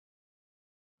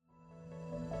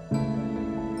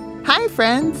Hi,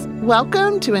 friends.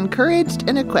 Welcome to Encouraged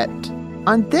and Equipped.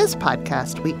 On this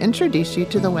podcast, we introduce you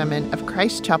to the women of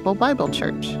Christ Chapel Bible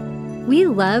Church. We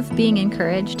love being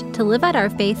encouraged to live out our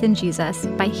faith in Jesus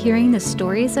by hearing the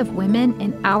stories of women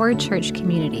in our church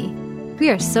community. We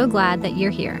are so glad that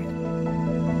you're here.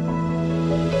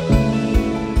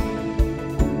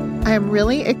 I am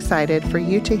really excited for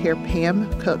you to hear Pam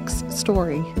Cooke's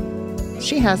story.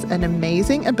 She has an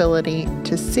amazing ability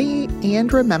to see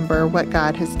and remember what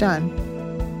God has done,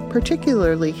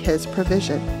 particularly His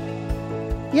provision.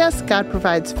 Yes, God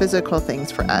provides physical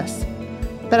things for us,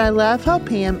 but I love how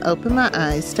Pam opened my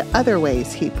eyes to other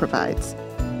ways He provides,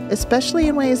 especially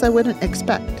in ways I wouldn't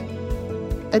expect.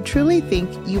 I truly think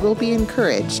you will be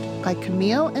encouraged by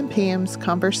Camille and Pam's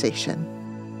conversation.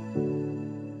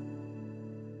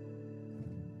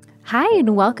 Hi,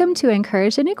 and welcome to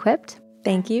Encouraged and Equipped.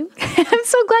 Thank you. I'm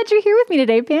so glad you're here with me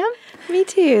today, Pam. Me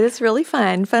too. That's really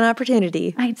fun. Fun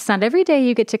opportunity. It's not every day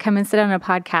you get to come and sit on a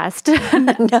podcast.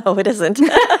 No, it isn't.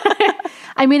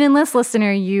 I mean, unless,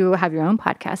 listener, you have your own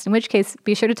podcast, in which case,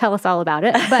 be sure to tell us all about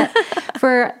it. But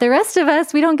for the rest of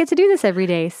us, we don't get to do this every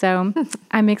day. So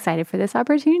I'm excited for this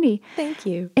opportunity. Thank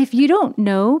you. If you don't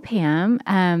know Pam,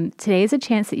 today is a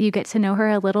chance that you get to know her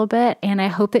a little bit. And I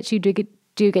hope that you do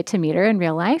get to meet her in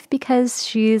real life because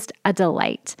she's a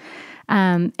delight.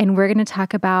 And we're going to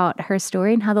talk about her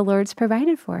story and how the Lord's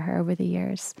provided for her over the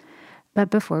years. But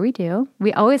before we do,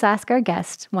 we always ask our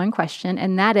guests one question,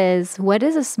 and that is, what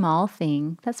is a small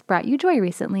thing that's brought you joy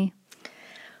recently?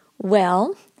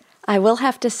 Well, I will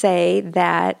have to say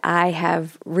that I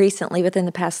have recently, within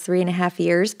the past 3.5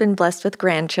 years, been blessed with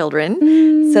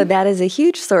grandchildren. So that is a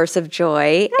huge source of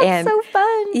joy. That's so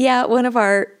fun. Yeah, one of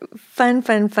our fun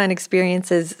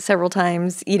experiences several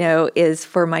times, is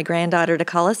for my granddaughter to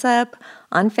call us up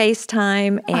on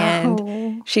FaceTime,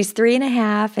 and she's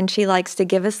 3.5, and she likes to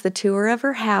give us the tour of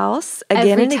her house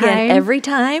again every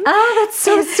time. Oh, that's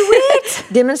so sweet.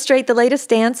 Demonstrate the latest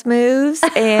dance moves,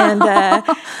 and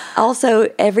also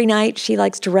every night she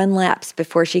likes to run laps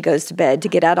before she goes to bed to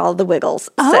get out all the wiggles.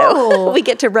 So we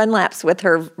get to run laps with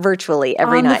her virtually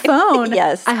every night. On the phone?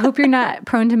 Yes. I hope you're not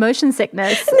prone to motion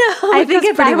sickness. No, I think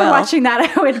if I were watching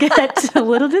that, I would get a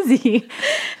little dizzy.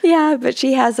 Yeah, but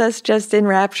she has us just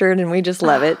enraptured, and we just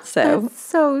love it. So that's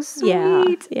so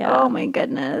sweet. Yeah. Oh my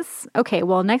goodness. Okay,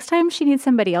 well, next time she needs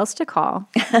somebody else to call,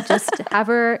 just have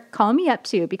her call me up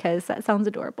too, because that sounds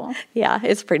adorable. Yeah,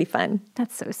 it's pretty fun.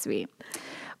 That's so sweet.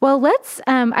 Well,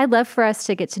 I'd love for us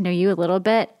to get to know you a little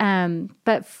bit.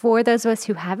 But for those of us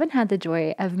who haven't had the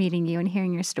joy of meeting you and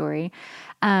hearing your story,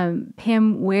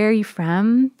 Pam, where are you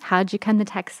from? How'd you come to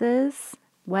Texas?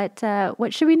 What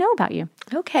should we know about you?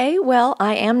 Okay, well,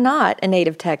 I am not a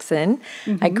native Texan.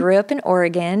 I grew up in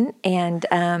Oregon, and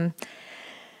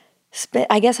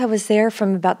I guess I was there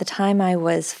from about the time I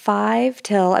was 5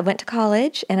 till I went to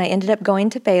college, and I ended up going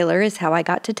to Baylor is how I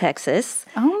got to Texas.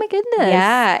 Oh, my goodness.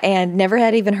 Yeah, and never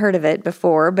had even heard of it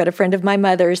before, but a friend of my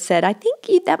mother's said, I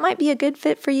think that might be a good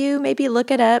fit for you. Maybe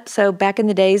look it up. So back in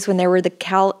the days when there were the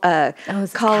college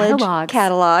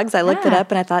catalogs, I looked it up,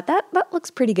 and I thought, that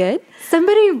looks pretty good.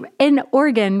 Somebody in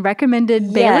Oregon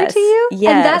recommended Baylor to you?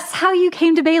 Yes. And that's how you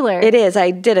came to Baylor? It is.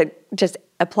 I did just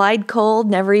applied cold,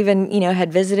 never even,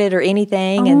 had visited or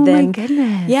anything. Oh, and then, my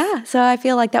goodness. Yeah, so I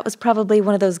feel like that was probably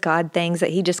one of those God things that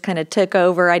He just kind of took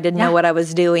over. I didn't know what I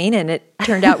was doing, and it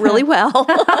turned out really well.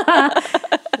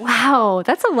 Wow,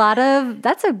 that's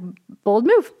a bold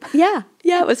move. Yeah,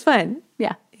 it was fun.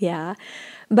 Yeah.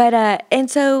 But, and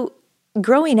so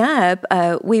growing up,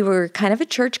 we were kind of a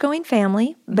church-going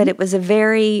family, but it was a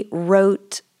very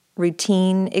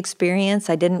routine experience.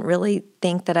 I didn't really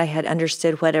think that I had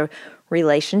understood what a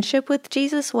relationship with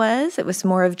Jesus was. It was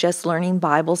more of just learning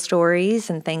Bible stories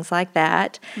and things like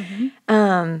that.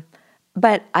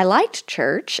 But I liked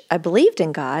church. I believed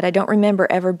in God. I don't remember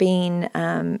ever being,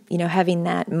 having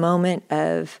that moment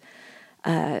of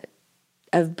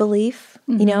belief.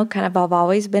 Kind of I've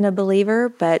always been a believer.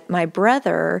 But my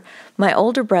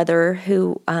older brother,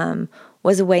 who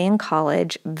was away in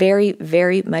college, very,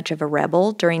 very much of a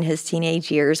rebel during his teenage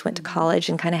years, went to college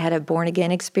and kind of had a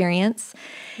born-again experience,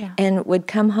 and would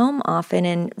come home often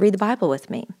and read the Bible with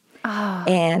me. Oh,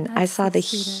 and I saw the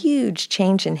huge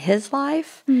change in his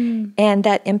life, and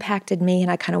that impacted me, and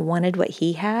I kind of wanted what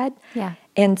he had. Yeah.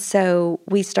 And so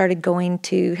we started going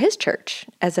to his church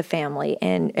as a family,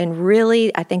 and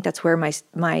really, I think that's where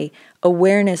my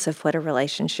awareness of what a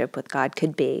relationship with God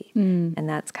could be, and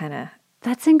that's kind of...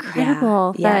 That's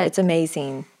incredible. Yeah, it's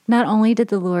amazing. not only did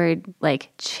the Lord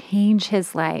change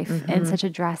his life in such a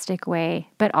drastic way,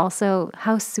 but also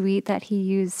how sweet that he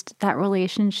used that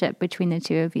relationship between the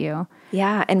two of you.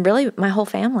 Yeah, and really my whole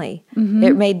family.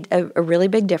 It made a really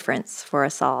big difference for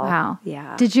us all. Wow.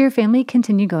 Yeah. Did your family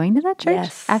continue going to that church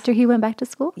Yes. after he went back to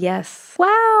school? Yes.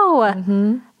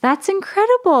 Wow. That's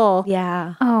incredible.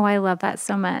 Yeah. Oh, I love that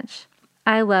so much.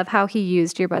 I love how he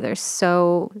used your brother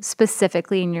so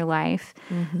specifically in your life.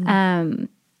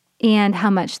 And how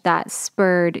much that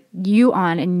spurred you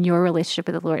on in your relationship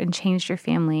with the Lord and changed your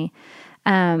family.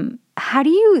 How do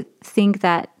you think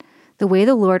that the way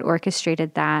the Lord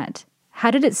orchestrated that, how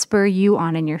did it spur you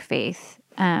on in your faith?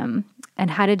 And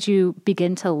how did you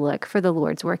begin to look for the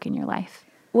Lord's work in your life?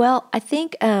 Well, I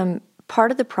think part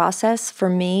of the process for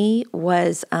me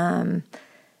was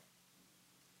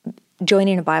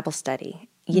joining a Bible study,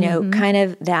 kind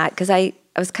of that, because I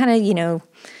was kind of,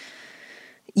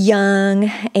 young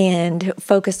and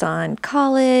focused on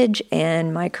college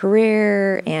and my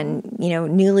career and,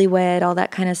 newlywed, all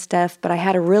that kind of stuff. But I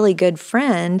had a really good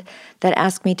friend that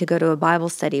asked me to go to a Bible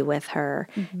study with her.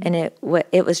 And it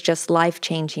was just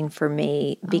life-changing for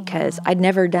me because I'd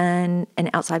never done an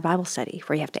outside Bible study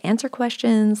where you have to answer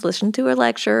questions, listen to a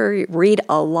lecture, read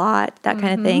a lot, that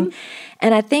kind of thing.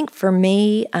 And I think for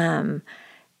me,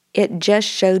 it just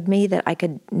showed me that I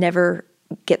could never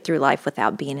get through life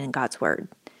without being in God's Word.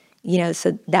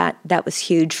 So that was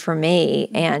huge for me.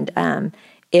 And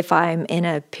if I'm in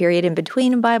a period in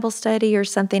between a Bible study or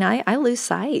something, I lose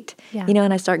sight,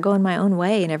 and I start going my own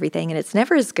way and everything. And it's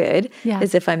never as good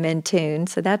as if I'm in tune.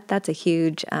 So that's a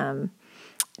huge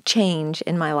change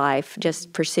in my life,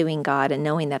 just pursuing God and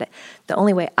knowing that the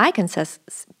only way I can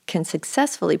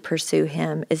successfully pursue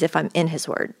Him is if I'm in His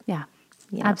Word. Yeah,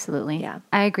 absolutely. Yeah,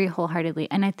 I agree wholeheartedly.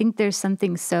 And I think there's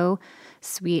something so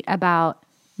sweet about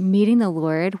meeting the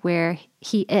Lord where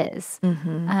He is.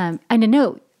 And I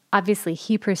know, obviously,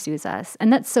 He pursues us.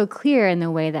 And that's so clear in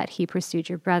the way that He pursued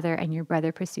your brother and your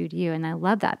brother pursued you. And I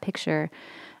love that picture.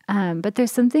 But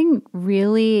there's something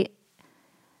really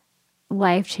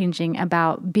life-changing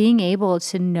about being able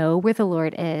to know where the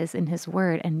Lord is in His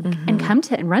Word and come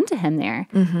to and run to Him there.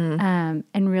 And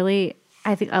really,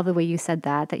 I think all the way you said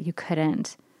that you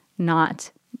couldn't not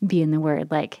be in the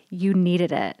Word. You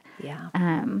needed it. Yeah.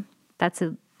 That's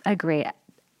a great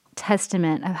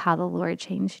testament of how the Lord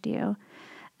changed you.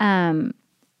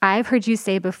 I've heard you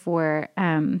say before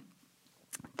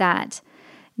that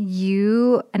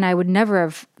you, and I would never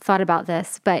have thought about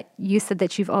this, but you said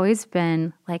that you've always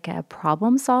been like a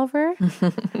problem solver.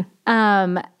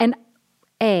 And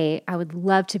I would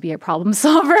love to be a problem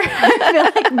solver. I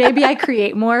feel like maybe I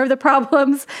create more of the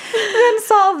problems than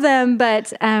solve them.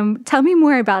 But tell me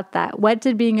more about that. What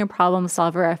did being a problem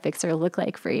solver or a fixer look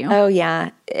like for you? Oh,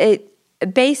 yeah. It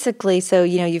basically, so,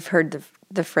 you've heard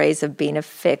the phrase of being a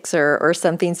fixer or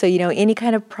something. So, any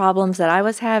kind of problems that I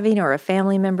was having or a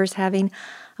family member's having,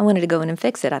 I wanted to go in and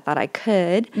fix it. I thought I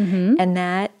could. And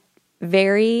that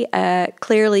very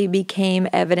clearly became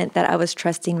evident that I was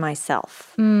trusting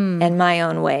myself and my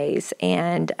own ways.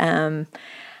 And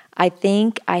I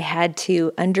think I had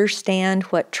to understand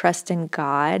what trust in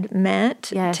God meant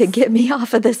to get me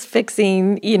off of this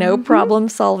fixing,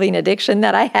 problem-solving addiction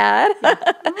that I had.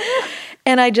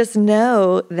 And I just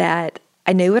know that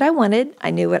I knew what I wanted.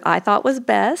 I knew what I thought was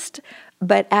best.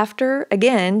 But after,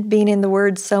 again, being in the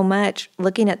Word so much,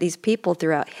 looking at these people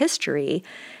throughout history,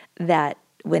 that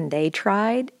when they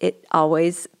tried, it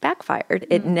always backfired.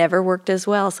 It never worked as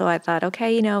well. So I thought,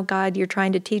 okay, God, you're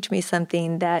trying to teach me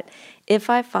something that if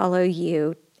I follow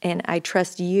you and I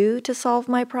trust you to solve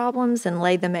my problems and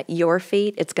lay them at your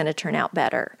feet, it's going to turn out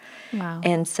better. Wow.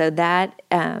 And so that,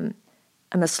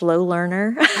 I'm a slow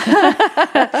learner.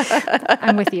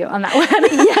 I'm with you on that one.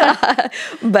 Yeah.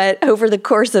 But over the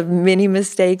course of many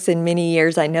mistakes and many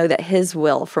years, I know that His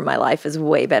will for my life is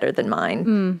way better than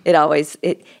mine.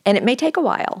 And it may take a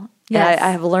while. Yes. I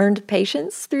have learned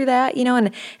patience through that,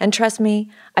 and trust me,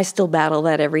 I still battle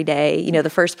that every day. The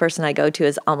first person I go to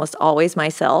is almost always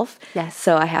myself. Yes.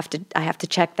 So I have to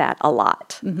check that a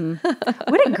lot.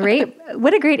 What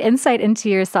a great insight into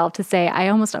yourself to say, I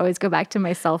almost always go back to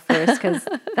myself first, because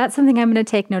that's something I'm going to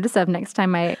take notice of next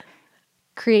time I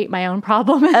create my own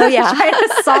problem and try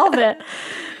to solve it.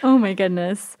 Oh my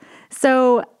goodness.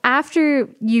 So after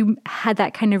you had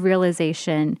that kind of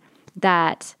realization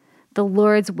that the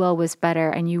Lord's will was better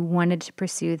and you wanted to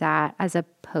pursue that as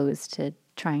opposed to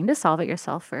trying to solve it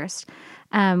yourself first,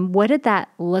 what did that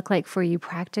look like for you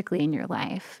practically in your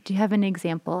life? Do you have an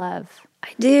example of?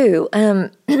 I do.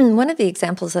 One of the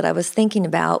examples that I was thinking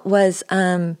about was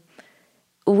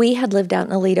we had lived out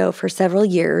in Aledo for several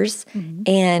years,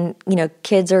 and,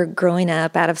 kids are growing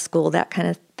up out of school, that kind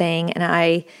of thing. And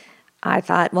I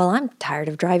thought, well, I'm tired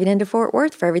of driving into Fort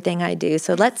Worth for everything I do,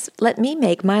 so let me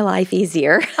make my life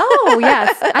easier. Oh,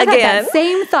 yes. I had that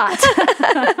same thought.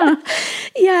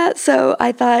 Yeah, so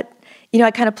I thought,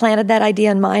 I kind of planted that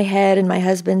idea in my head and my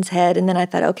husband's head, and then I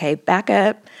thought, okay, back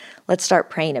up. Let's start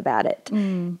praying about it.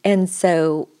 And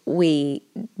so we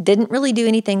didn't really do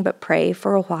anything but pray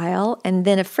for a while. And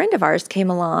then a friend of ours came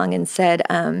along and said,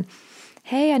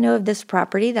 hey, I know of this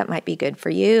property that might be good for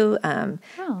you. Why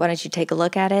don't you take a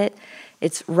look at it?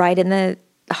 It's right in the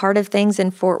heart of things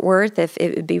in Fort Worth. If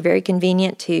it would be very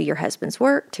convenient to your husband's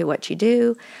work, to what you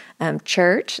do,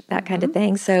 church, that kind of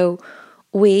thing. So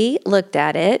we looked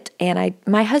at it, and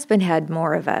my husband had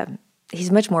he's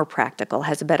much more practical,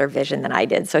 has a better vision than I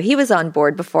did. So he was on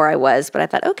board before I was, but I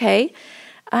thought, okay,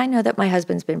 I know that my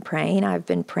husband's been praying, I've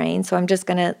been praying, so I'm just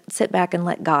going to sit back and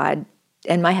let God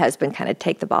and my husband kind of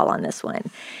take the ball on this one.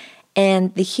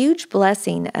 And the huge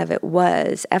blessing of it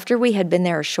was, after we had been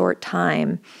there a short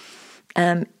time,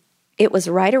 it was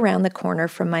right around the corner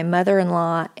from my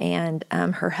mother-in-law and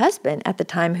her husband at the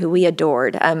time, who we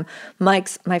adored. My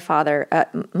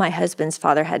husband's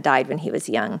father had died when he was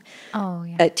young,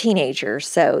 a teenager.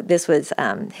 So this was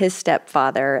his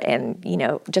stepfather, and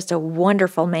just a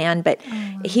wonderful man. But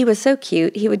he was so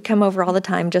cute. He would come over all the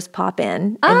time, just pop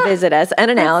in and visit us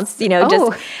unannounced.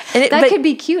 That could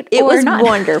be cute. It was not.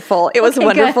 Wonderful. It was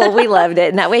wonderful. Good. We loved it,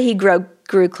 and that way he grew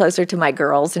closer to my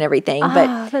girls and everything.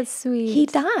 But that's sweet. He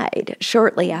died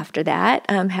shortly after that,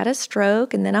 had a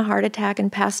stroke and then a heart attack and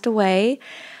passed away.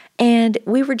 And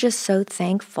we were just so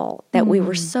thankful that we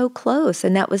were so close.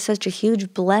 And that was such a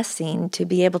huge blessing to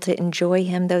be able to enjoy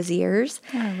him those years.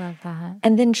 I love that.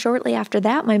 And then shortly after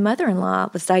that, my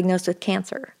mother-in-law was diagnosed with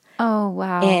cancer. Oh,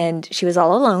 wow. And she was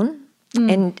all alone.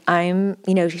 And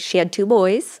she had 2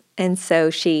 boys. And so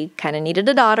she kind of needed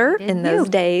a daughter in those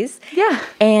days. Yeah.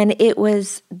 And it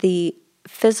was the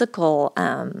physical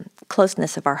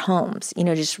closeness of our homes,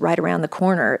 just right around the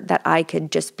corner, that I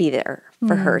could just be there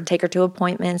for her, take her to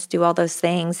appointments, do all those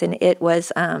things. And it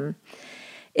was,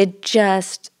 it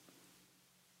just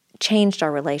changed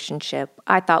our relationship.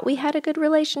 I thought we had a good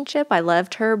relationship. I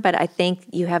loved her, but I think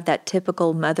you have that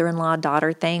typical mother-in-law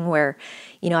daughter thing where,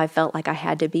 I felt like I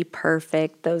had to be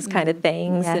perfect, those kind of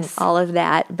things and all of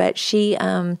that. But she,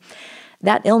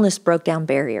 that illness broke down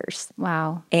barriers.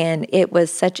 Wow. And it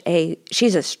was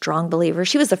she's a strong believer.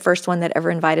 She was the first one that ever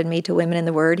invited me to Women in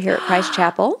the Word here at Christ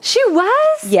Chapel. She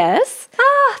was? Yes.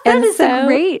 That is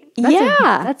great.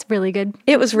 That's really good.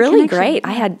 It was really great.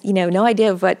 I had, no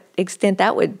idea of what extent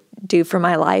that would do for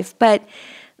my life. But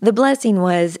the blessing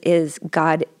is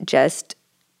God just,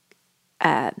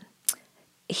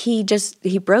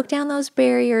 he broke down those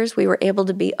barriers. We were able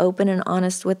to be open and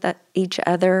honest with each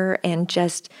other and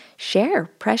just share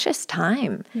precious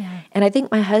time. Yeah. And I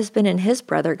think my husband and his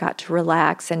brother got to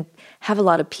relax and have a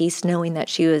lot of peace knowing that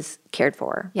she was cared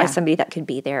for by somebody that could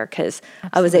be there, because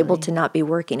I was able to not be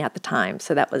working at the time.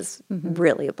 So that was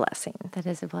really a blessing. That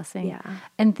is a blessing. Yeah.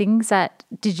 And things that,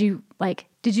 did you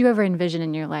ever envision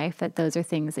in your life that those are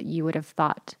things that you would have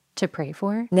thought to pray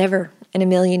for? Never in a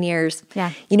million years.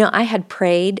 Yeah. I had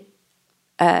prayed,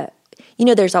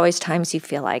 there's always times you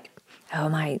feel like, oh,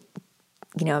 am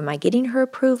I getting her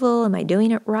approval? Am I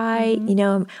doing it right?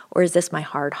 Or is this my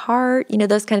hard heart?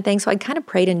 Those kind of things. So I kind of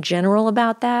prayed in general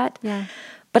about that. Yeah.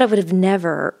 But I would have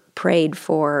never prayed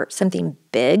for something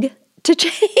big to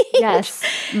change. Yes.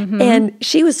 Mm-hmm. And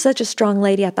she was such a strong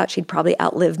lady. I thought she'd probably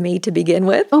outlive me to begin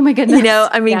with. Oh my goodness.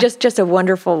 Just a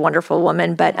wonderful, wonderful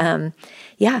woman. But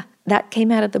that came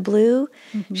out of the blue.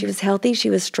 Mm-hmm. She was healthy. She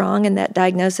was strong. And that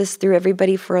diagnosis threw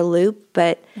everybody for a loop.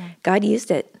 But God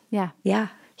used it. Yeah. Yeah.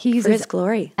 He uses for His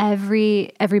glory.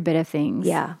 Every bit of things.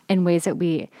 Yeah. In ways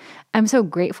that I'm so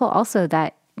grateful also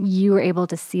that you were able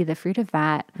to see the fruit of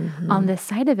that on this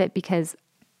side of it, because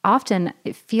often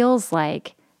it feels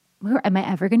like, am I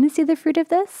ever going to see the fruit of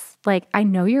this? Like, I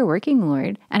know you're working,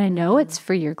 Lord, and I know it's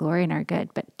for your glory and our good,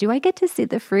 but do I get to see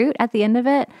the fruit at the end of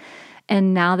it?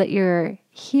 And now that you're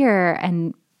here,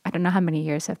 and I don't know how many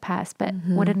years have passed, but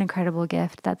what an incredible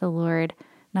gift that the Lord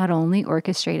not only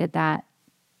orchestrated that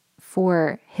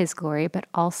for His glory, but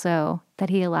also that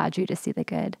He allowed you to see the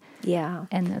good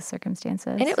in those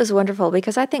circumstances. And it was wonderful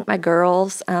because I think my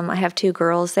girls, I have 2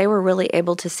 girls, they were really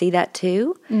able to see that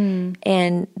too.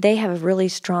 And they have a really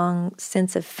strong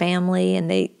sense of family,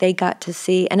 and they got to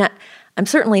see, and I'm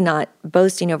certainly not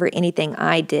boasting over anything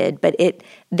I did, but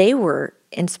they were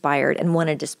inspired and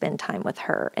wanted to spend time with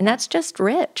her. And that's just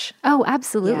rich. Oh,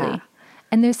 absolutely. Yeah.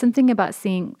 And there's something about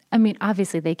seeing, I mean,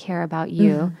 obviously they care about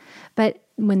you, but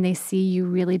when they see you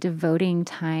really devoting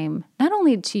time, not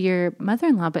only to your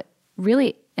mother-in-law, but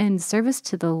really in service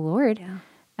to the Lord,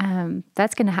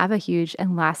 that's going to have a huge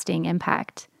and lasting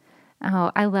impact.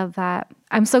 Oh, I love that.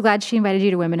 I'm so glad she invited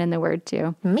you to Women in the Word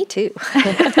too. Me too.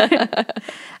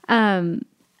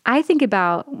 I think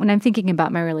about, when I'm thinking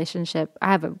about my relationship,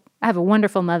 I have a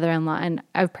wonderful mother-in-law, and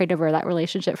I've prayed over that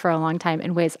relationship for a long time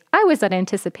in ways I was not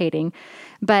anticipating.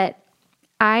 But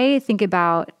I think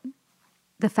about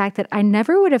the fact that I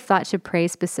never would have thought to pray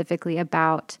specifically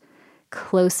about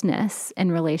closeness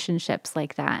in relationships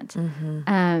like that.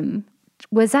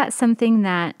 Was that something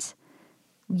that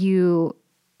you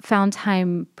found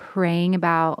time praying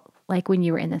about, like when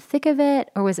you were in the thick of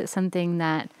it, or was it something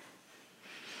that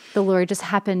the Lord just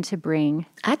happened to bring?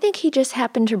 I think he just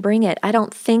happened to bring it. I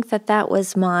don't think that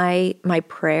was my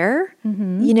prayer.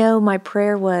 My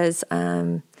prayer was,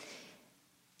 I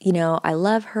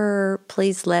love her.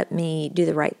 Please let me do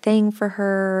the right thing for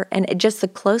her. And just the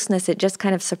closeness, it just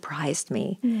kind of surprised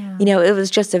me. Yeah. It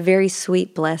was just a very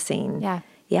sweet blessing. Yeah.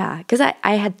 Yeah, because I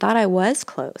had thought I was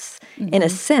close in a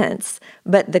sense,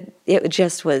 but it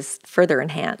just was further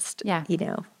enhanced. Yeah.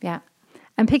 Yeah.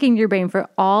 I'm picking your brain for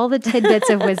all the tidbits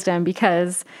of wisdom,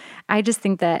 because I just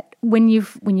think that when you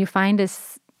find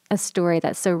a story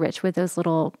that's so rich with those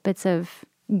little bits of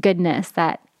goodness,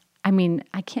 that, I mean,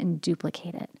 I can't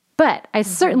duplicate it, but I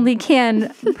certainly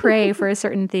can pray for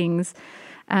certain things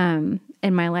in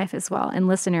my life as well. And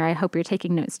listener, I hope you're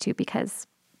taking notes too, because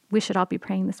we should all be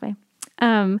praying this way.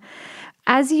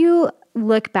 As you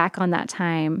look back on that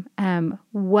time,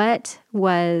 what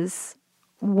was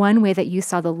one way that you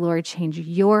saw the Lord change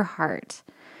your heart?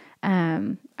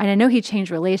 And I know he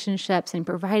changed relationships and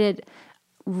provided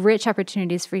rich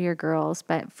opportunities for your girls,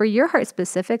 but for your heart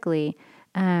specifically,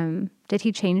 did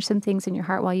he change some things in your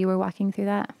heart while you were walking through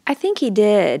that? I think he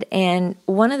did. And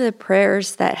one of the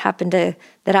prayers that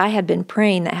I had been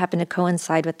praying that happened to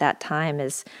coincide with that time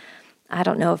is, I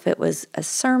don't know if it was a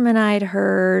sermon I'd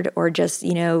heard or just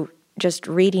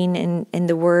reading in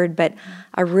the Word, but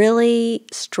I really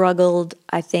struggled,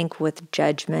 I think, with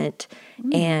judgment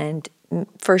and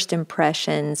first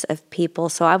impressions of people.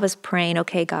 So I was praying,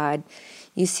 okay, God,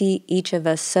 you see each of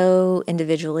us so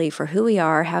individually for who we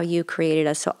are, how you created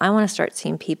us. So I want to start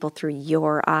seeing people through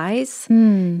your eyes,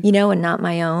 and not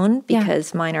my own,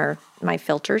 because my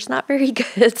filter's not very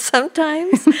good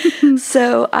sometimes.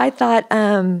 So I thought,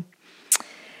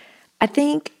 I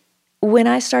think when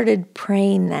I started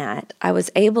praying that, I was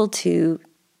able to,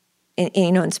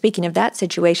 and speaking of that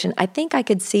situation, I think I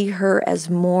could see her as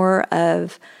more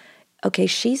of, okay,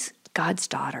 she's God's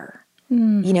daughter.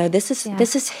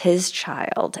 This is his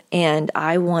child, and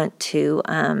I want to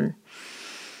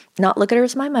not look at her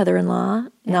as my mother-in-law,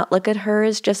 not look at her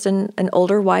as just an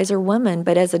older, wiser woman,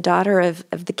 but as a daughter of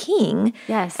the King,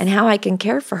 and how I can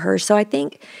care for her. So I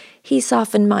think he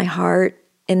softened my heart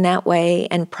in that way,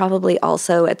 and probably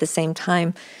also at the same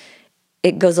time,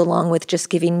 it goes along with just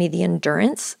giving me the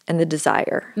endurance and the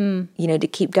desire, to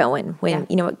keep going when,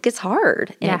 it gets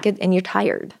hard and you're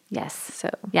tired. Yes. So,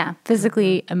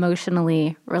 physically,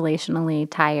 emotionally, relationally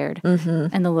tired.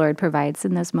 And the Lord provides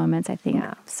in those moments, I think,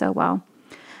 so well.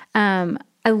 I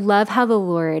love how the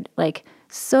Lord,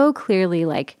 so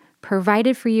clearly,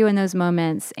 provided for you in those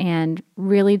moments and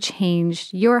really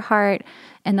changed your heart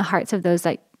and the hearts of those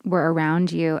that were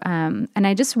around you. And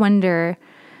I just wonder,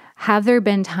 have there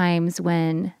been times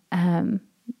when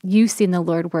you've seen the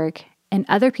Lord work in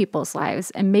other people's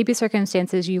lives and maybe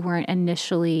circumstances you weren't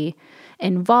initially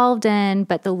involved in,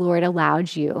 but the Lord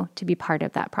allowed you to be part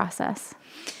of that process?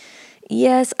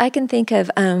 Yes, I can think of,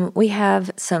 we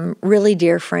have some really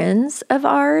dear friends of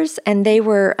ours, and they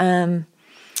were,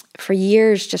 for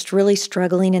years, just really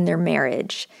struggling in their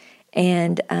marriage.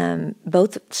 And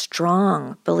both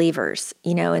strong believers,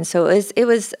 and so it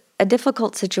was a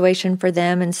difficult situation for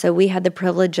them. And so we had the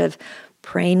privilege of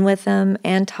praying with them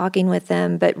and talking with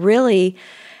them, but really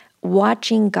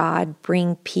watching God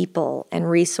bring people and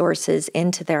resources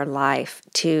into their life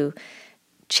to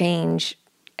change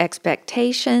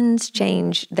expectations,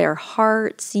 change their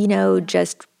hearts,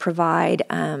 just provide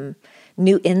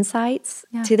new insights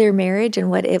to their marriage and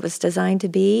what it was designed to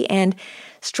be, and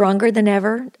stronger than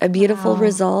ever, a beautiful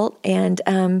result. And,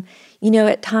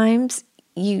 at times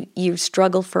you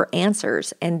struggle for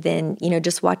answers, and then,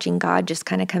 just watching God just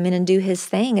kind of come in and do his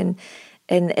thing. And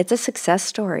it's a success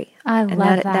story. I love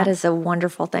that. That is a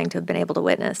wonderful thing to have been able to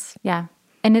witness. Yeah.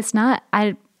 And it's not,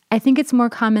 I think it's more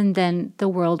common than the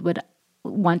world would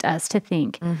want us to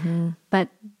think. But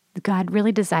God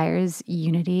really desires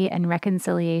unity and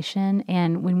reconciliation.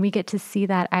 And when we get to see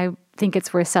that, I think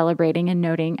it's worth celebrating and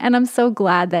noting. And I'm so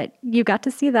glad that you got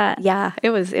to see that. Yeah,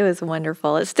 it was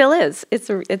wonderful. It still is. It's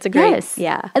a great, Yes.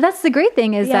 yeah. And that's the great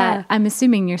thing is that I'm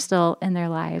assuming you're still in their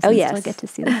lives and yes. still get to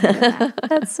see that.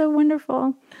 That's so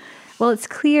wonderful. Well, it's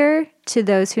clear to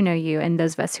those who know you and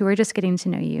those of us who are just getting to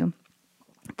know you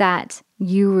that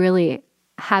you really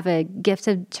have a gift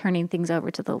of turning things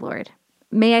over to the Lord.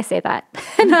 May I say that?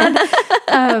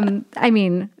 I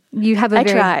mean, you have a I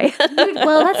try.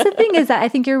 Well, that's the thing is that I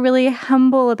think you're really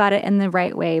humble about it in the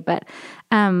right way. But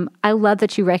I love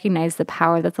that you recognize the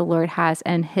power that the Lord has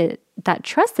and that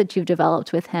trust that you've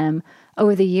developed with Him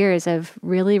over the years of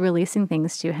really releasing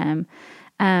things to Him.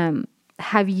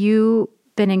 Have you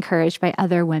been encouraged by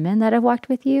other women that have walked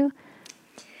with you?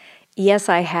 Yes,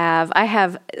 I have. I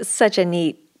have such a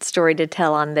neat story to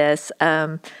tell on this.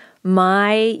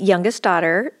 My youngest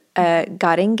daughter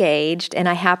got engaged, and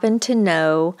I happened to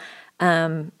know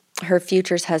her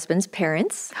future's husband's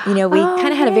parents. You know, we kind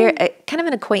of had kind of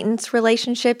an acquaintance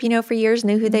relationship, you know, for years,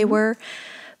 knew who they were.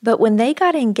 But when they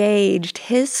got engaged,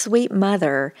 his sweet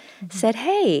mother said,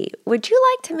 "Hey, would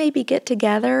you like to maybe get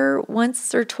together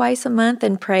once or twice a month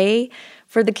and pray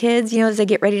for the kids, you know, as they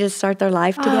get ready to start their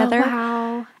life together?" Oh,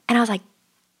 wow. And I was like,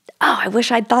 "Oh, I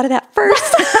wish I'd thought of that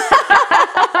first."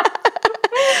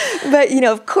 But, you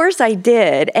know, of course I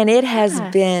did. And it has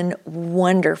been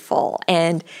wonderful.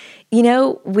 And, you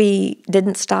know, we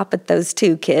didn't stop at those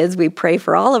 2 kids. We pray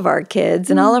for all of our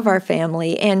kids and all of our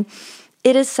family. And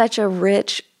it is such a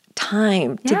rich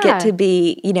time to get to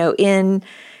be, you know, in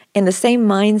the same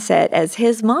mindset as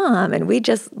his mom. And we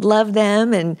just love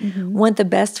them and want the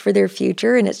best for their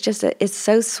future. And it's just, it's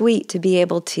so sweet to be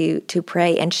able to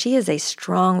pray. And she is a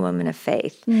strong woman of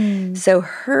faith. So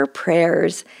her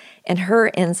prayers and her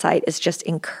insight is just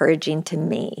encouraging to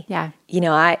me. Yeah. You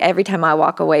know, every time I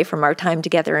walk away from our time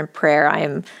together in prayer,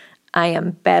 I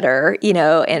am better, you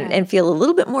know, and feel a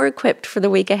little bit more equipped for the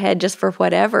week ahead, just for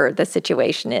whatever the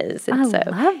situation is. And I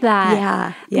love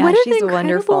that. Yeah, what she's an incredible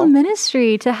wonderful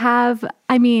ministry to have.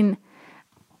 I mean,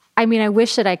 I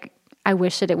wish that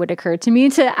it would occur to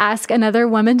me to ask another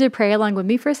woman to pray along with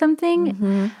me for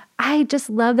something. I just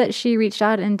love that she reached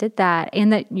out and did that,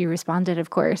 and that you responded,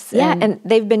 of course. Yeah, and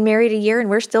they've been married a year, and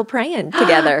we're still praying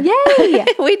together. Yay!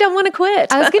 We don't want to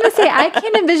quit. I was going to say, I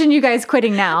can't envision you guys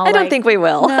quitting now. I don't think we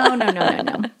will.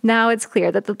 No. Now it's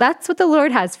clear that that's what the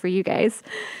Lord has for you guys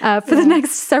for the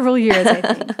next several years, I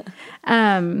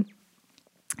think.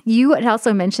 You had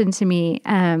also mentioned to me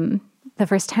the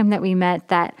first time that we met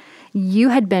that you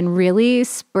had been really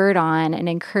spurred on and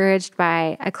encouraged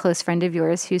by a close friend of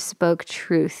yours who spoke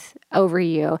truth over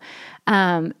you.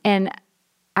 And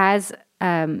as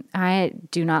I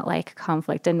do not like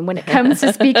conflict, and when it comes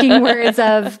to speaking words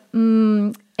of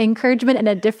encouragement in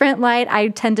a different light, I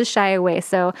tend to shy away.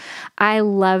 So I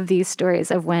love these stories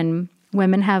of when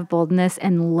women have boldness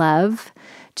and love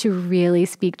to really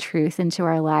speak truth into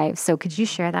our lives. So could you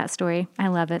share that story? I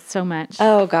love it so much.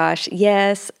 Oh, gosh.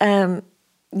 Yes.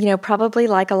 You know, probably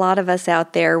like a lot of us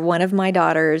out there, one of my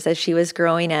daughters, as she was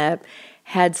growing up,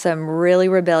 had some really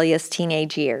rebellious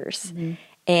teenage years.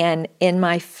 And in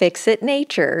my fix-it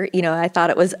nature, you know, I thought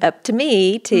it was up to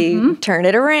me to turn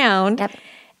it around. Yep.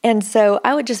 And so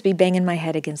I would just be banging my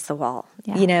head against the wall,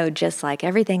 you know, just like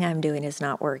everything I'm doing is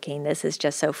not working. This is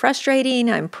just so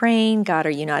frustrating. I'm praying, God, are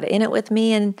you not in it with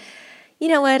me? And you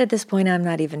know what? At this point, I'm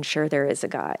not even sure there is a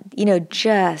God, you know,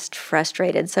 just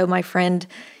frustrated. So my friend,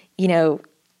 you know,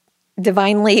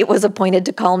 divinely was appointed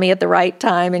to call me at the right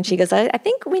time. And she goes, I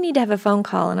think we need to have a phone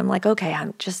call. And I'm like, okay,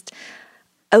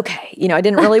 you know, I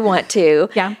didn't really want to.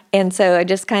 And so I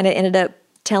just kind of ended up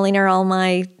telling her all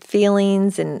my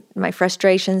feelings and my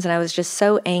frustrations. And I was just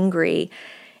so angry.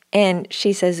 And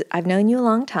she says, I've known you a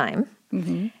long time.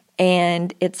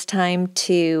 And it's time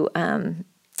to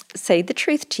say the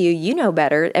truth to you. You know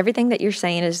better. Everything that you're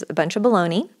saying is a bunch of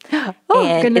baloney.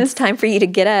 It's time for you to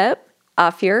get up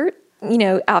off your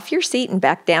seat and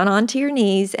back down onto your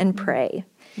knees and pray.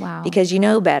 Wow. Because you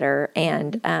know better.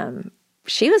 And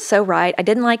she was so right. I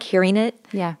didn't like hearing it.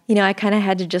 Yeah. You know, I kind of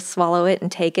had to just swallow it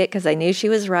and take it because I knew she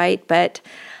was right. But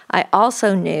I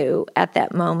also knew at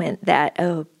that moment that,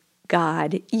 oh,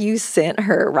 God, you sent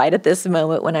her right at this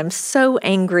moment when I'm so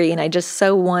angry and I just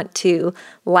so want to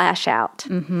lash out.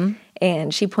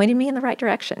 And she pointed me in the right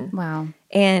direction. Wow.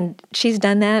 And she's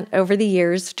done that over the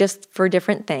years just for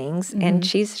different things. And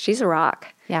she's a rock.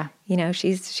 Yeah. You know,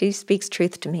 she speaks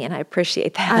truth to me, and I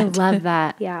appreciate that. I love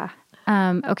that. Yeah.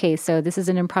 Okay, so this is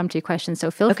an impromptu question, so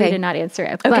feel free Okay. to not answer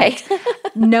it. Okay.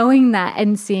 But knowing that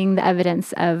and seeing the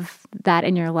evidence of that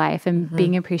in your life and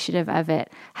being appreciative of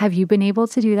it, have you been able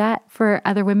to do that for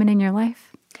other women in your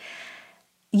life?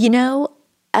 You know,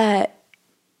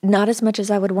 not as much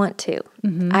as I would want to.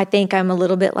 I think I'm a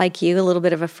little bit like you, a little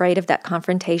bit of afraid of that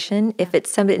confrontation. If it's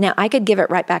somebody, now I could give it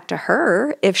right back to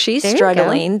her if she's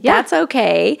struggling. That's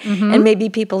okay. And maybe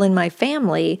people in my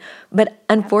family. But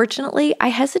unfortunately, I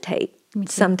hesitate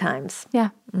sometimes. Yeah.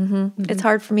 It's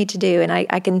hard for me to do. And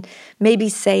I can maybe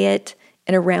say it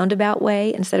in a roundabout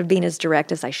way instead of being as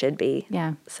direct as I should be.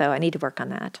 Yeah. So I need to work on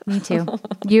that. Me too.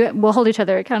 We'll hold each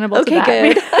other accountable to that.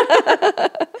 Okay,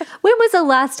 good. When was the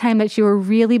last time that you were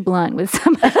really blunt with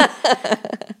somebody?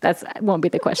 That won't be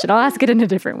the question. I'll ask it in a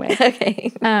different way.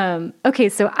 Okay. Okay,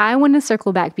 so I want to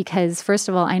circle back because, first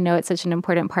of all, I know it's such an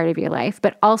important part of your life,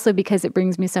 but also because it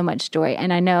brings me so much joy.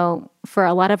 And I know for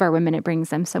a lot of our women, it brings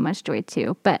them so much joy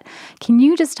too. But can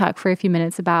you just talk for a few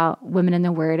minutes about women in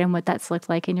the Word and what that's looked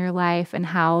like in your life and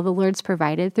how the Lord's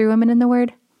provided through women in the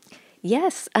Word?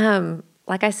 Yes.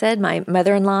 Like I said, my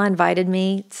mother-in-law invited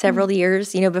me several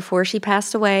years, before she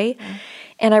passed away,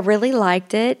 and I really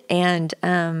liked it. And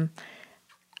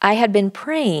I had been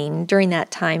praying during that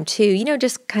time too,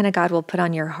 just kind of God will put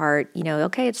on your heart,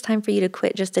 okay, it's time for you to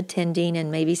quit just attending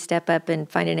and maybe step up and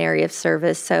find an area of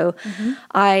service. So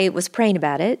I was praying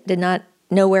about it, did not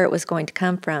know where it was going to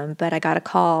come from, but I got a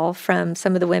call from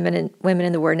some of the women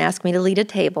in the Word and asked me to lead a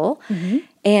table.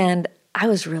 And I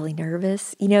was really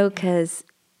nervous, because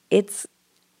it's,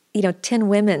 10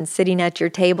 women sitting at your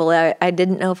table. I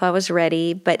didn't know if I was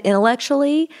ready, but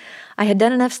intellectually, I had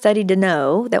done enough study to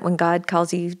know that when God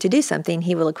calls you to do something,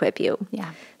 He will equip you.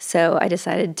 Yeah. So I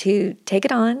decided to take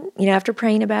it on, after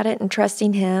praying about it and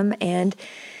trusting Him. And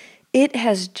it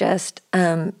has just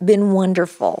been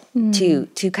wonderful to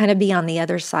kind of be on the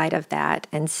other side of that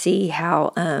and see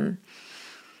how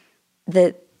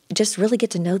just really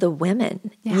get to know the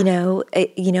women,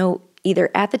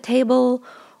 either at the table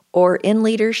or in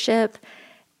leadership,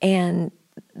 and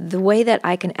the way that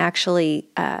I can actually,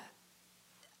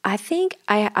 I think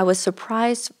I was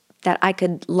surprised that I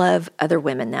could love other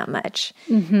women that much.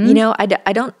 I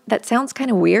don't, that sounds kind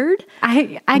of weird.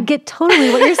 I get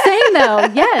totally what you're saying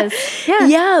though. Yes. Yeah.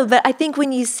 Yeah, but I think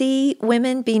when you see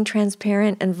women being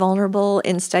transparent and vulnerable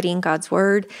in studying God's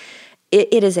Word,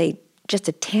 it is just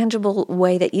a tangible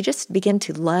way that you just begin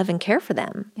to love and care for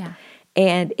them. Yeah.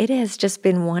 And it has just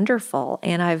been wonderful.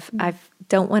 And I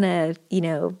don't want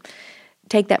to,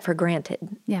 take that for granted.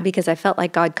 Yeah. Because I felt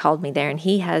like God called me there, and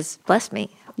He has blessed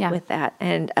me with that.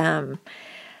 And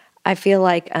I feel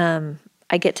like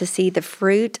I get to see the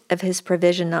fruit of His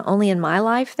provision not only in my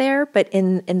life there, but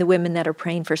in the women that are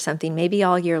praying for something, maybe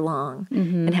all year long,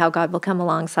 and how God will come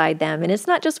alongside them. And it's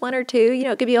not just one or two.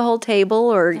 It could be a whole table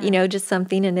or just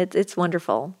something, and it's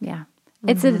wonderful. Yeah.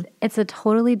 It's a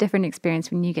totally different experience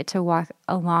when you get to walk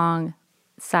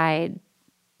alongside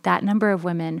that number of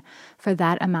women for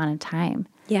that amount of time.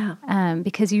 Yeah.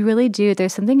 Because you really do.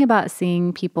 There's something about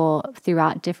seeing people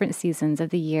throughout different seasons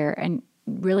of the year and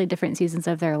really different seasons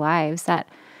of their lives that,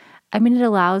 it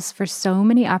allows for so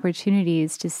many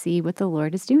opportunities to see what the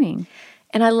Lord is doing.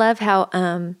 And I love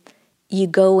how you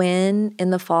go in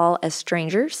the fall as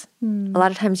strangers. A lot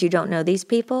of times you don't know these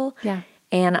people. Yeah.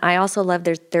 And I also love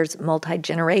there's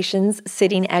multi-generations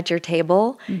sitting at your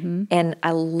table. And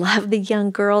I love the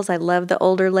young girls. I love the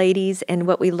older ladies and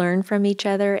what we learn from each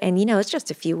other. And, it's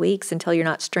just a few weeks until you're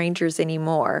not strangers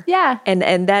anymore. Yeah.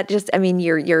 And that just,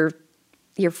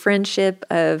 your friendship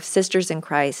of sisters in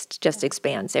Christ just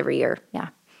expands every year. Yeah.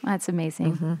 That's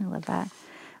amazing. I love that.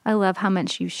 I love how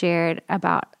much you shared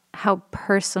about how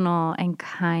personal and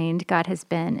kind God has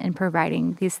been in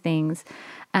providing these things.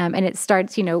 And it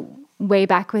starts, way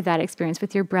back with that experience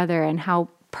with your brother and how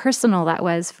personal that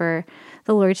was for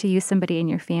the Lord to use somebody in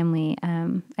your family,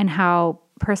 and how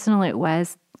personal it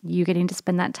was you getting to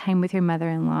spend that time with your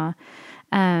mother-in-law.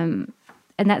 And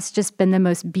that's just been the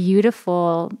most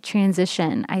beautiful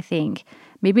transition, I think.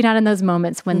 Maybe not in those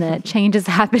moments when the change is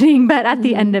happening, but at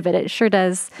the end of it, it sure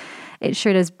does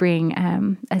bring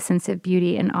a sense of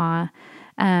beauty and awe.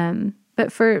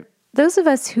 But for those of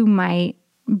us who might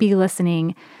be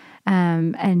listening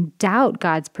and doubt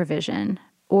God's provision,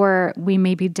 or we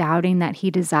may be doubting that He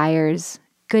desires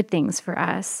good things for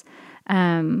us,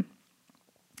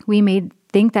 we may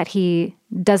think that He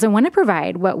doesn't want to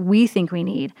provide what we think we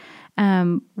need.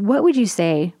 What would you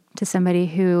say to somebody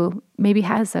who maybe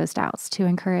has those doubts to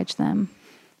encourage them?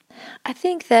 I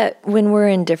think that when we're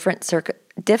in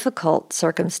difficult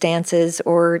circumstances,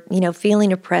 or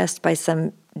feeling oppressed by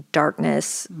some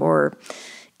darkness or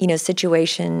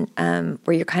situation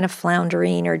where you're kind of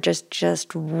floundering or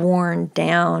just worn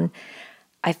down,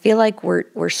 I feel like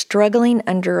we're struggling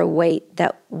under a weight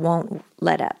that won't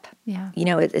let up. Yeah.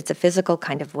 It's a physical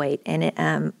kind of weight,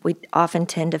 and we often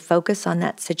tend to focus on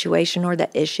that situation or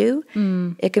that issue.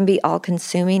 It can be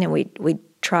all-consuming, and we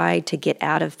try to get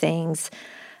out of things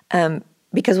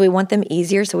because we want them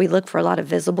easier, so we look for a lot of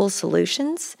visible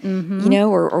solutions,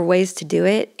 or ways to do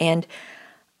it. And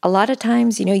a lot of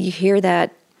times, you hear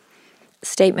that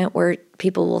statement where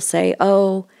people will say,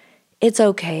 oh, it's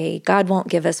okay, God won't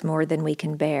give us more than we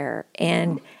can bear.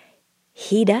 And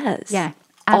He does. Yeah,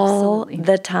 absolutely. All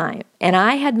the time. And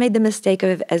I had made the mistake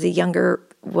of, as a younger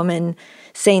woman,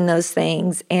 saying those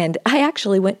things. And I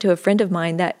actually went to a friend of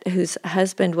mine whose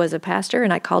husband was a pastor,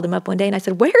 and I called him up one day and I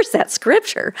said, where's that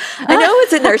scripture? I know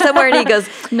it's in there somewhere. And he goes,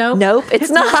 nope, it's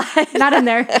not. Not in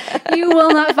there. You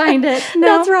will not find it. No.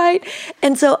 That's right.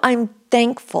 And so I'm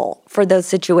thankful for those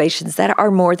situations that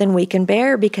are more than we can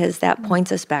bear, because that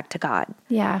points us back to God.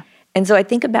 Yeah. And so I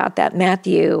think about that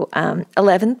Matthew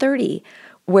 11:30,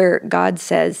 where God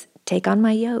says, take on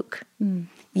my yoke.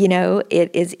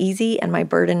 It is easy and my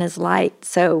burden is light.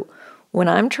 So when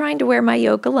I'm trying to wear my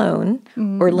yoke alone,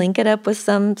 or link it up with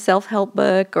some self-help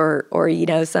book or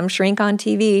some shrink on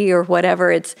TV or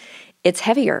whatever, it's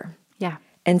heavier. Yeah.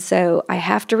 And so I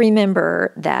have to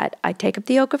remember that I take up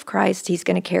the yoke of Christ. He's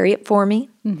going to carry it for me.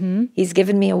 He's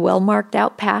given me a well-marked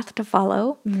out path to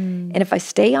follow. And if I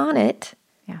stay on it,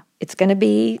 it's going to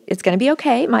be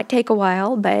okay. It might take a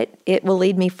while, but it will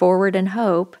lead me forward in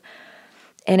hope.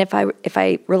 And if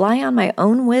I rely on my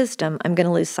own wisdom, I'm going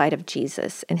to lose sight of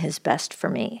Jesus and His best for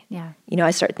me. Yeah.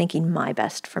 I start thinking my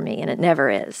best for me, and it never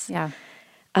is. Yeah.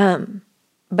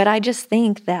 But I just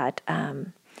think that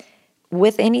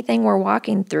with anything we're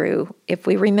walking through, if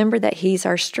we remember that He's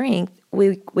our strength,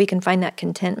 we can find that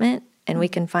contentment and we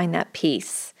can find that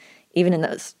peace, even in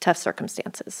those tough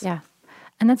circumstances. Yeah.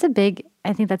 And I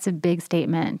think that's a big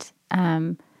statement.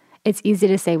 It's easy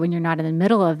to say when you're not in the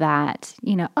middle of that,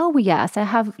 oh, yes, I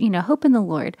have, hope in the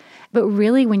Lord. But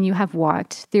really, when you have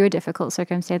walked through a difficult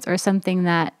circumstance or something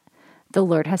that the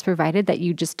Lord has provided that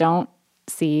you just don't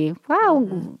see,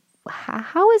 wow,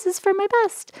 how is this for my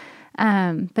best?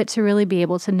 But to really be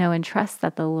able to know and trust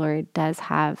that the Lord does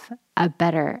have a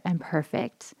better and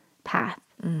perfect path.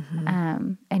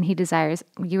 And He desires,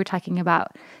 you were talking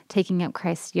about taking up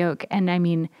Christ's yoke. And I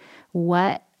mean,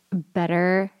 what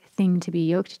better thing to be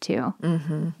yoked to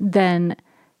than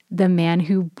the man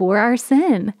who bore our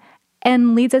sin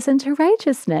and leads us into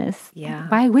righteousness? Yeah.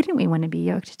 Why wouldn't we want to be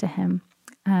yoked to Him?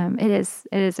 It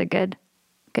is a good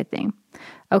thing.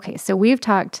 Okay, so we've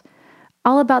talked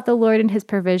all about the Lord and His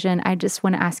provision. I just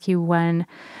want to ask you one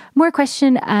more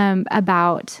question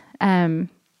about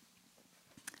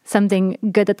something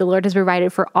good that the Lord has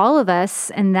provided for all of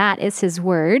us, and that is His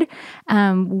Word.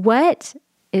 What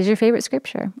is your favorite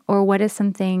scripture? Or what is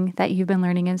something that you've been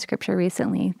learning in scripture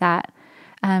recently that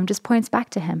just points back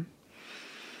to Him?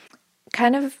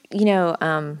 Kind of,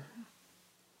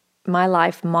 my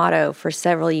life motto for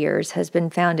several years has been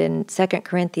found in 2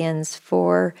 Corinthians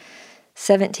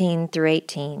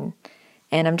 4:17-18.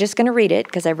 And I'm just going to read it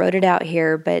because I wrote it out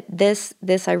here, but this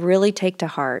I really take to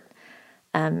heart.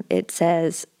 It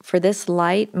says, "For this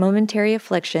light momentary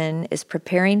affliction is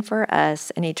preparing for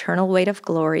us an eternal weight of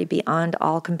glory beyond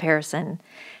all comparison,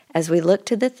 as we look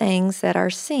to the things that are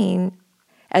seen,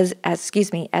 as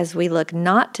we look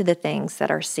not to the things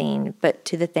that are seen, but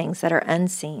to the things that are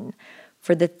unseen.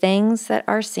 For the things that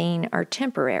are seen are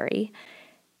temporary,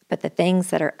 but the things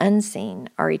that are unseen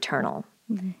are eternal."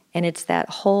 And it's that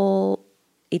whole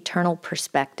eternal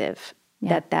perspective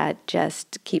that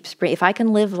just keeps bringing. If I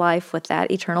can live life with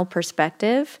that eternal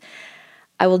perspective,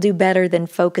 I will do better than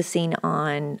focusing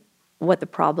on what the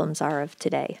problems are of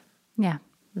today. Yeah.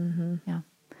 Yeah.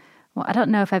 Well, I don't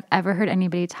know if I've ever heard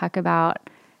anybody talk about,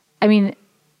 I mean,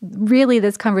 really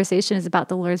this conversation is about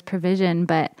the Lord's provision,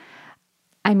 but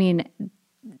I mean,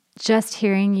 just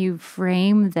hearing you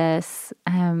frame this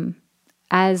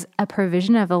as a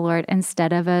provision of the Lord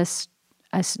instead of this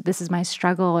is my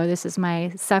struggle or this is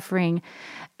my suffering.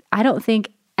 I don't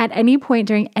think at any point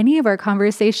during any of our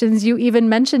conversations you even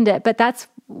mentioned it, but that's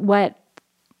what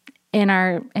in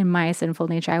my sinful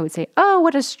nature I would say, oh,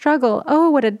 what a struggle. Oh,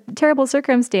 what a terrible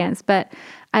circumstance. But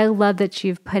I love that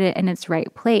you've put it in its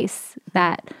right place,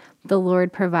 that the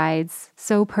Lord provides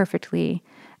so perfectly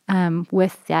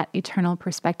with that eternal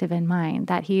perspective in mind,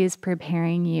 that He is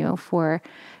preparing you for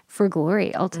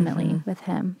glory ultimately with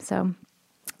Him. So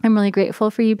I'm really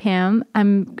grateful for you, Pam.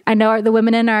 I know the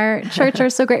women in our church are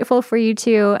so grateful for you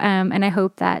too. And I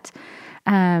hope that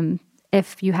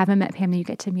if you haven't met Pam, that you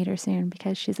get to meet her soon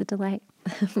because she's a delight.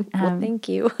 Well, thank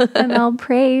you. And I'll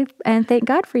pray and thank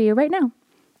God for you right now.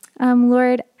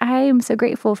 Lord, I am so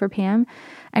grateful for Pam.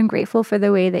 I'm grateful for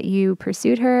the way that you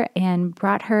pursued her and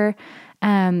brought her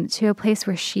to a place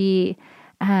where she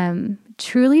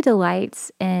truly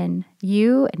delights in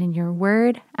you and in your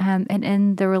word and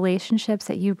in the relationships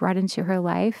that you brought into her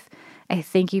life. I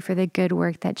thank you for the good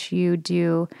work that you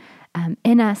do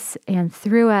in us and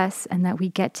through us, and that we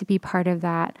get to be part of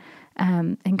that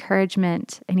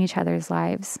encouragement in each other's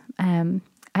lives.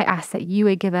 I ask that you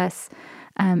would give us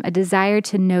a desire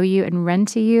to know you and run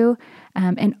to you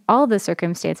in all the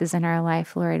circumstances in our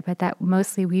life, Lord, but that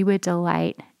mostly we would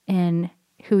delight in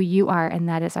who you are, and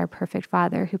that is our perfect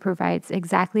Father who provides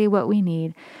exactly what we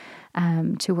need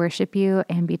to worship you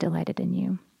and be delighted in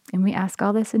you. And we ask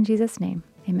all this in Jesus' name.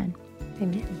 Amen.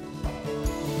 Amen.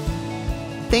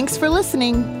 Thanks for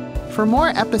listening. For more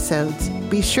episodes,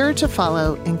 be sure to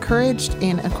follow Encouraged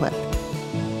and Equipped.